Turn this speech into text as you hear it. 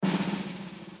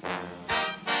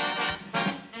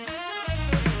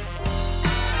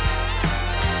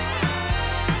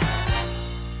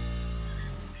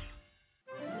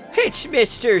It's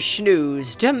Mr.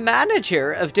 Schnooze, the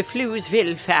manager of the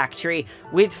Floozeville factory,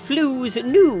 with Flooze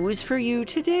news for you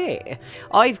today.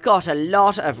 I've got a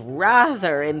lot of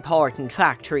rather important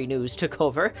factory news to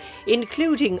cover,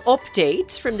 including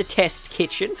updates from the test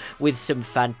kitchen with some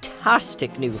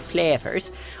fantastic new flavours.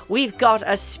 We've got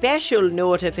a special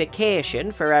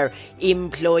notification for our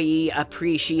Employee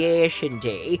Appreciation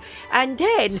Day, and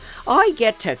then I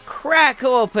get to crack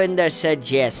open the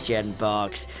suggestion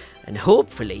box and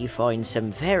hopefully find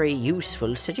some very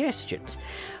useful suggestions.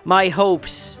 My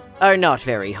hopes are not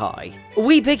very high.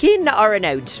 We begin our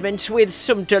announcements with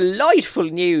some delightful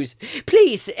news.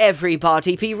 Please,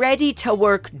 everybody, be ready to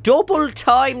work double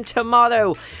time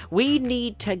tomorrow. We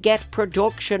need to get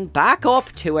production back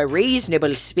up to a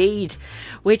reasonable speed,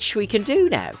 which we can do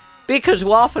now, because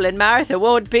Waffle and Martha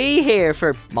won't be here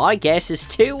for, my guess is,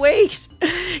 2 weeks.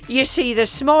 You see,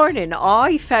 this morning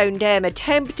I found them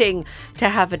attempting to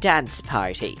have a dance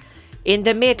party in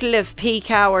the middle of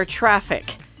peak hour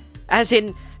traffic. As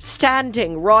in,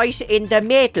 standing right in the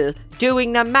middle,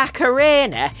 doing the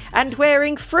Macarena and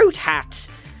wearing fruit hats.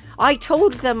 I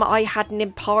told them I had an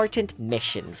important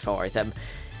mission for them.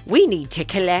 We need to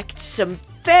collect some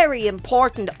very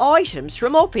important items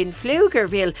from up in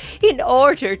Pflugerville in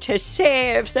order to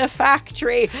save the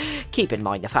factory. Keep in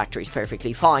mind the factory's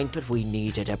perfectly fine, but we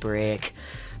needed a break.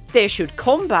 They should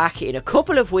come back in a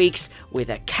couple of weeks with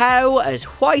a cow as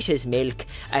white as milk,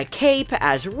 a cape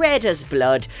as red as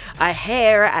blood, a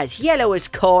hair as yellow as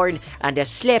corn, and a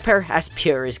slipper as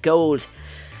pure as gold.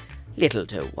 Little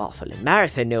do Waffle and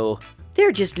Martha know,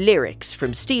 they're just lyrics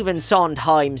from Stephen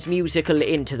Sondheim's musical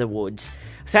Into the Woods.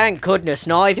 Thank goodness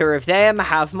neither of them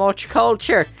have much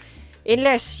culture,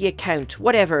 unless you count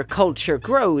whatever culture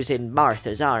grows in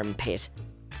Martha's armpit.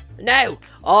 Now,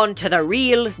 on to the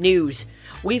real news.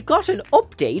 We've got an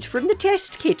update from the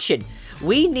test kitchen.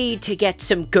 We need to get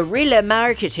some guerrilla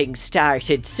marketing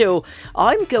started, so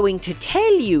I'm going to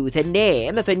tell you the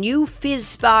name of a new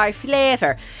fizz bar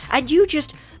flavour, and you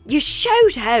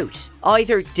shout out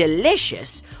either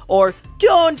delicious or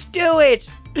don't do it.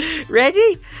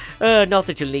 Ready? Not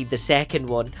that you'll need the second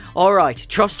one. Alright,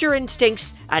 trust your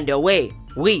instincts, and away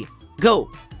we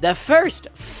go. The first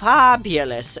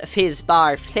fabulous fizz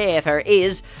bar flavour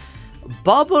is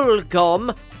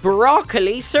Bubblegum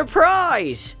Broccoli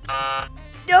Surprise.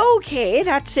 Okay,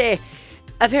 that's a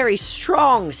very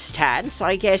strong stance.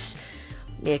 I guess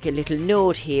make a little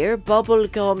note here.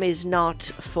 Bubblegum is not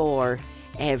for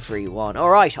everyone.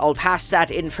 Alright, I'll pass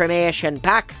that information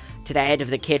back to the head of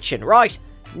the kitchen. Right,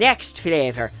 next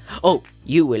flavour. Oh,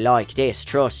 you will like this,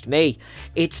 trust me.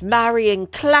 It's marrying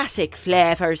classic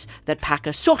flavours that pack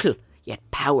a subtle yet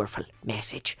powerful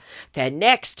message. The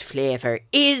next flavour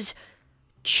is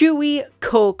chewy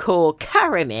cocoa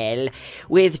caramel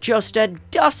with just a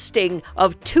dusting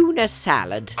of tuna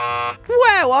salad.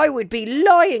 Wow, I would be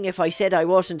lying if I said I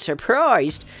wasn't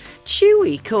surprised.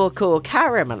 Chewy cocoa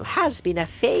caramel has been a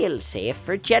failsafe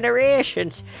for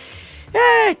generations.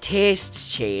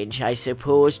 Tastes change, I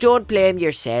suppose. Don't blame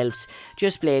yourselves,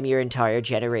 just blame your entire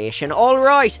generation.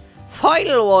 Alright,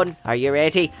 final one. Are you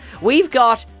ready? We've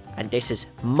got, and this is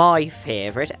my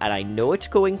favourite, and I know it's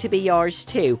going to be yours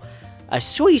too, a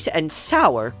sweet and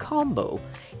sour combo.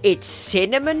 It's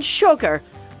cinnamon sugar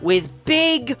with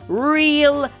big,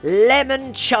 real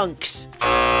lemon chunks.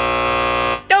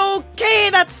 Okay,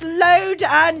 that's loud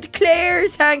and clear.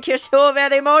 Thank you so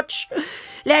very much.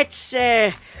 Let's,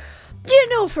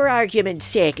 for argument's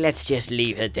sake, let's just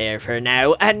leave it there for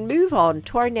now and move on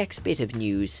to our next bit of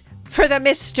news for the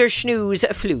Mr. Schnooze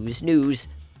Flooze news.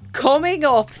 Coming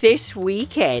up this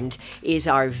weekend is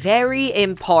our very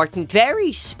important,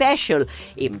 very special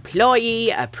Employee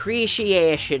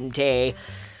Appreciation Day.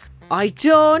 I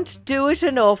don't do it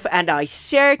enough, and I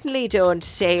certainly don't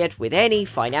say it with any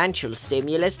financial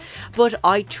stimulus, but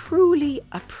I truly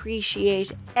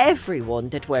appreciate everyone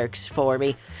that works for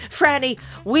me. Franny,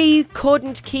 we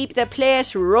couldn't keep the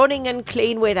place running and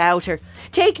clean without her.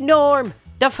 Take Norm,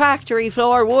 the factory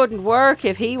floor wouldn't work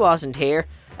if he wasn't here.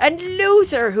 And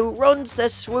Luther, who runs the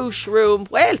swoosh room,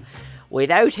 well,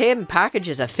 without him,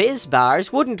 packages of fizz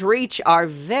bars wouldn't reach our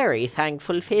very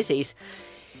thankful fizzies.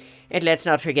 And let's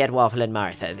not forget Waffle and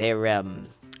Martha.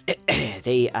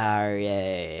 They are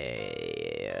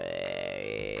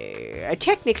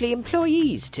technically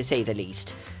employees, to say the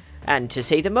least. And to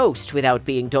say the most without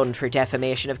being done for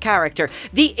defamation of character.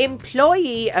 The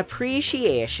Employee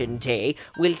Appreciation Day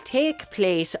will take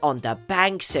place on the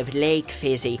banks of Lake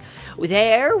Fizzy.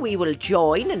 There we will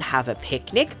join and have a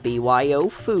picnic, BYO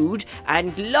food,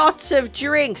 and lots of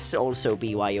drinks, also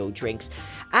BYO drinks.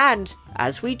 And,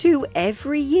 as we do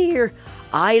every year,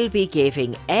 I'll be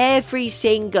giving every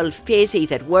single fizzy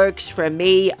that works for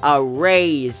me a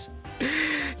raise.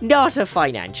 Not a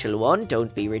financial one,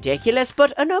 don't be ridiculous,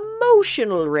 but an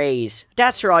emotional raise.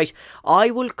 That's right, I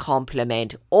will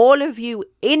compliment all of you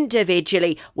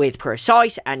individually with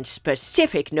precise and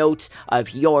specific notes of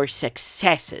your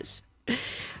successes.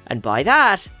 And by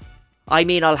that, I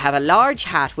mean I'll have a large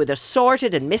hat with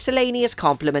assorted and miscellaneous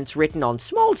compliments written on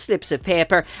small slips of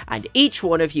paper, and each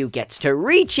one of you gets to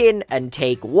reach in and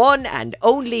take one and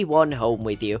only one home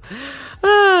with you.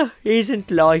 Isn't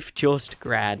life just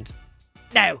grand?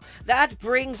 Now, that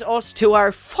brings us to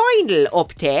our final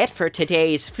update for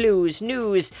today's Flues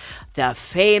News, the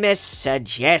famous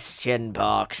suggestion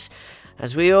box.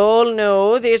 As we all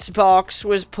know, this box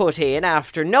was put in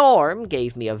after Norm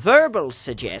gave me a verbal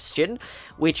suggestion,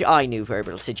 which I knew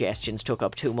verbal suggestions took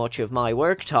up too much of my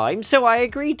work time, so I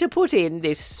agreed to put in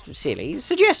this silly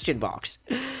suggestion box.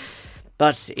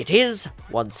 But it is,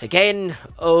 once again,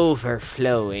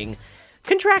 overflowing.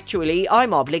 Contractually,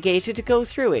 I'm obligated to go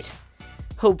through it.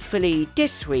 Hopefully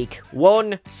this week,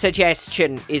 one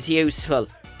suggestion is useful.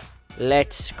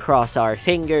 Let's cross our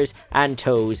fingers and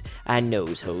toes and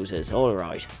nose hoses,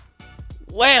 alright.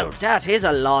 Well, that is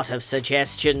a lot of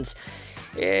suggestions.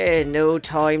 No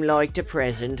time like the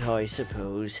present, I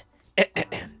suppose.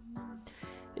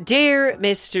 Dear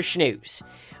Mr. Snooze,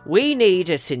 we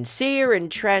need a sincere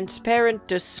and transparent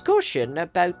discussion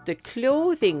about the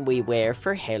clothing we wear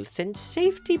for health and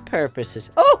safety purposes.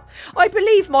 Oh, I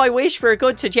believe my wish for a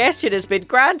good suggestion has been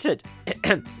granted.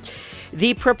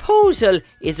 The proposal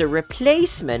is a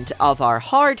replacement of our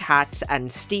hard hats and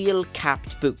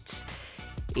steel-capped boots.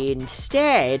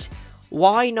 Instead,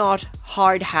 why not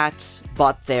hard hats,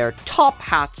 but they're top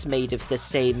hats made of the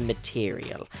same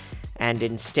material? And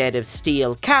instead of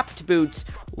steel-capped boots,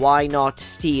 why not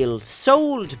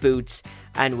steel-soled boots?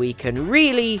 And we can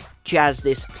really jazz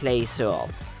this place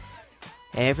up.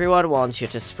 Everyone wants you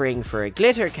to spring for a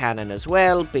glitter cannon as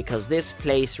well, because this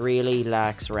place really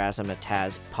lacks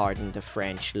razzmatazz, pardon the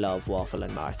French, love, Waffle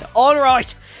and Martha.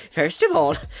 Alright, first of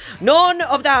all, none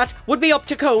of that would be up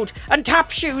to code, and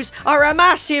tap shoes are a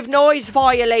massive noise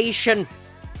violation.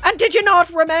 And did you not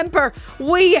remember,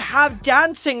 we have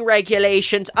dancing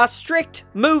regulations, a strict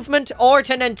movement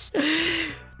ordinance.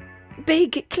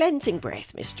 Big cleansing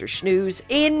breath, Mr. Snooze,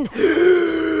 in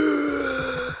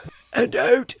and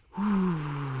out.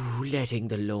 Letting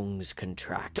the lungs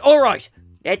contract. Alright,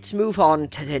 let's move on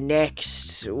to the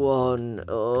next one.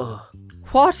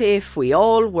 What if we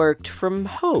all worked from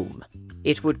home?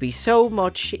 It would be so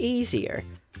much easier.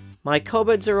 My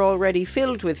cupboards are already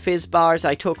filled with fizz bars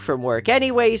I took from work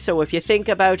anyway, so if you think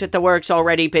about it, the work's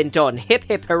already been done. Hip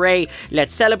hip hooray,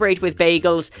 let's celebrate with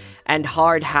bagels and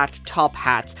hard hat top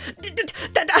hats.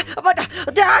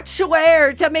 That's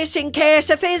where the missing case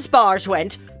of fizz bars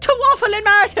went. To Waffle and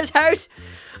Martha's house.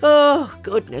 Oh,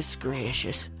 goodness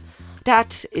gracious.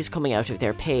 That is coming out of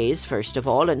their pays, first of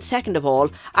all, and second of all,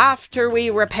 after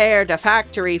we repaired the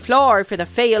factory floor for the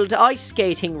failed ice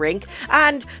skating rink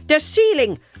and the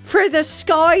ceiling for the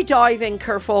skydiving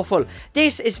kerfuffle.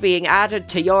 This is being added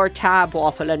to your tab,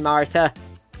 Waffle and Martha.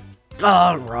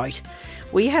 Alright,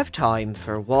 we have time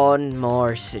for one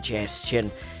more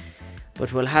suggestion,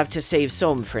 but we'll have to save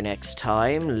some for next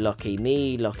time. Lucky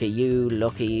me, lucky you,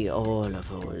 lucky all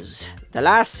of us. The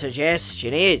last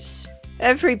suggestion is,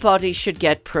 everybody should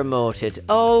get promoted.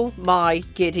 Oh my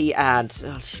giddy aunt.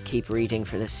 I'll just keep reading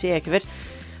for the sake of it.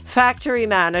 Factory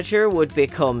manager would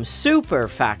become super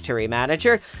factory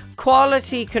manager.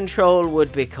 Quality control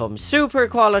would become super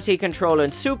quality control.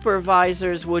 And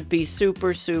supervisors would be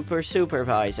super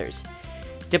supervisors.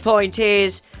 The point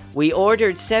is, we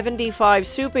ordered 75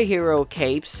 superhero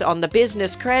capes on the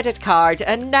business credit card,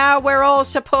 and now we're all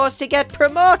supposed to get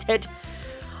promoted.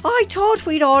 I thought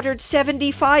we'd ordered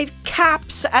 75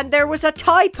 caps and there was a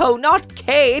typo, not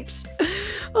capes.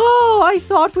 Oh, I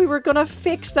thought we were going to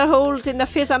fix the holes in the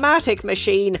Fizzomatic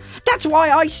machine. That's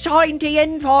why I signed the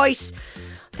invoice.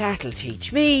 That'll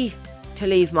teach me to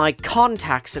leave my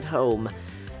contacts at home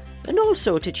and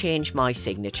also to change my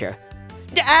signature.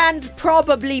 And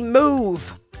probably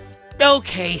move.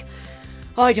 Okay.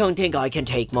 I don't think I can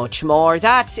take much more.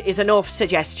 That is enough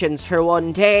suggestions for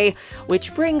one day,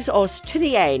 which brings us to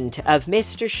the end of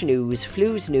Mr. Snooze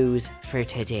Flues News for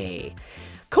today.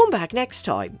 Come back next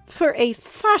time for a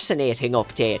fascinating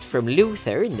update from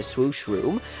Luther in the swoosh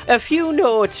room, a few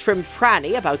notes from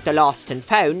Franny about the lost and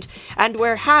found, and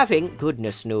we're having,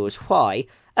 goodness knows why,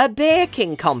 a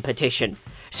baking competition.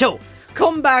 So,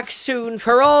 come back soon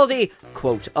for all the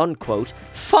quote-unquote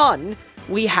fun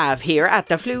we have here at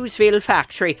the Floozeville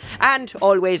factory. And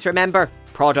always remember,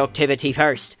 productivity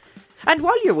first. And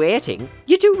while you're waiting,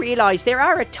 you do realise there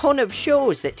are a ton of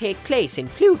shows that take place in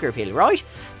Pflugerville, right?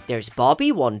 There's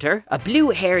Bobby Wonder, a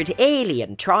blue-haired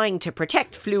alien trying to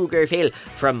protect Pflugerville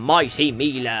from Mighty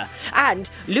Mila. And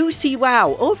Lucy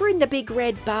Wow over in the Big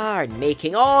Red Barn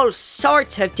making all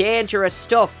sorts of dangerous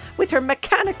stuff with her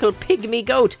mechanical pygmy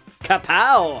goat,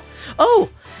 Kapow. Oh,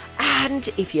 and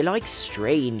if you like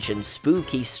strange and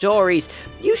spooky stories,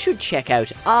 you should check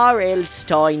out R.L.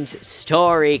 Stein's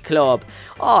Story Club.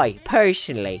 I,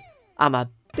 personally, am a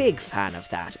big fan of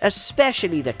that,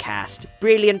 especially the cast.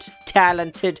 Brilliant,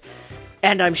 talented,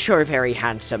 and I'm sure very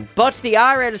handsome. But the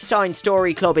R.L. Stein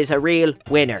Story Club is a real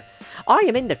winner. I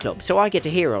am in the club, so I get to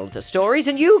hear all the stories,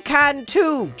 and you can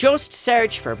too. Just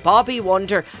search for Bobby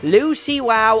Wonder, Lucy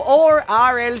Wow, or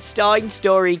R.L. Stein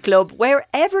Story Club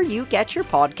wherever you get your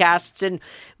podcasts, and,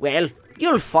 well,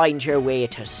 you'll find your way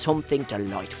to something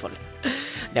delightful.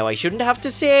 Now, I shouldn't have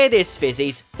to say this,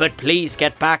 Fizzies, but please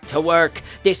get back to work.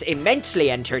 This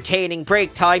immensely entertaining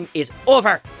break time is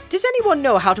over. Does anyone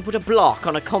know how to put a block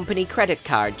on a company credit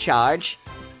card charge?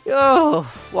 Oh,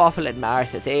 Waffle and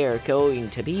Martha, they are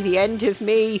going to be the end of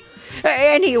me.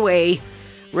 Anyway,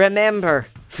 remember,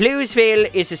 Floozeville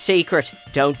is a secret.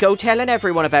 Don't go telling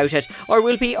everyone about it, or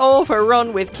we'll be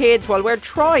overrun with kids while we're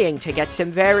trying to get some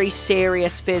very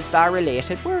serious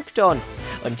Fizbar-related work done.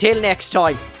 Until next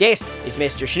time, this is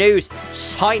Mr. Snooze,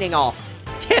 signing off.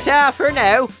 Ta-ta for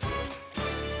now.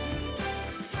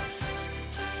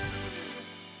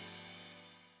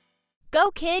 Go,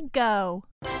 kid, go.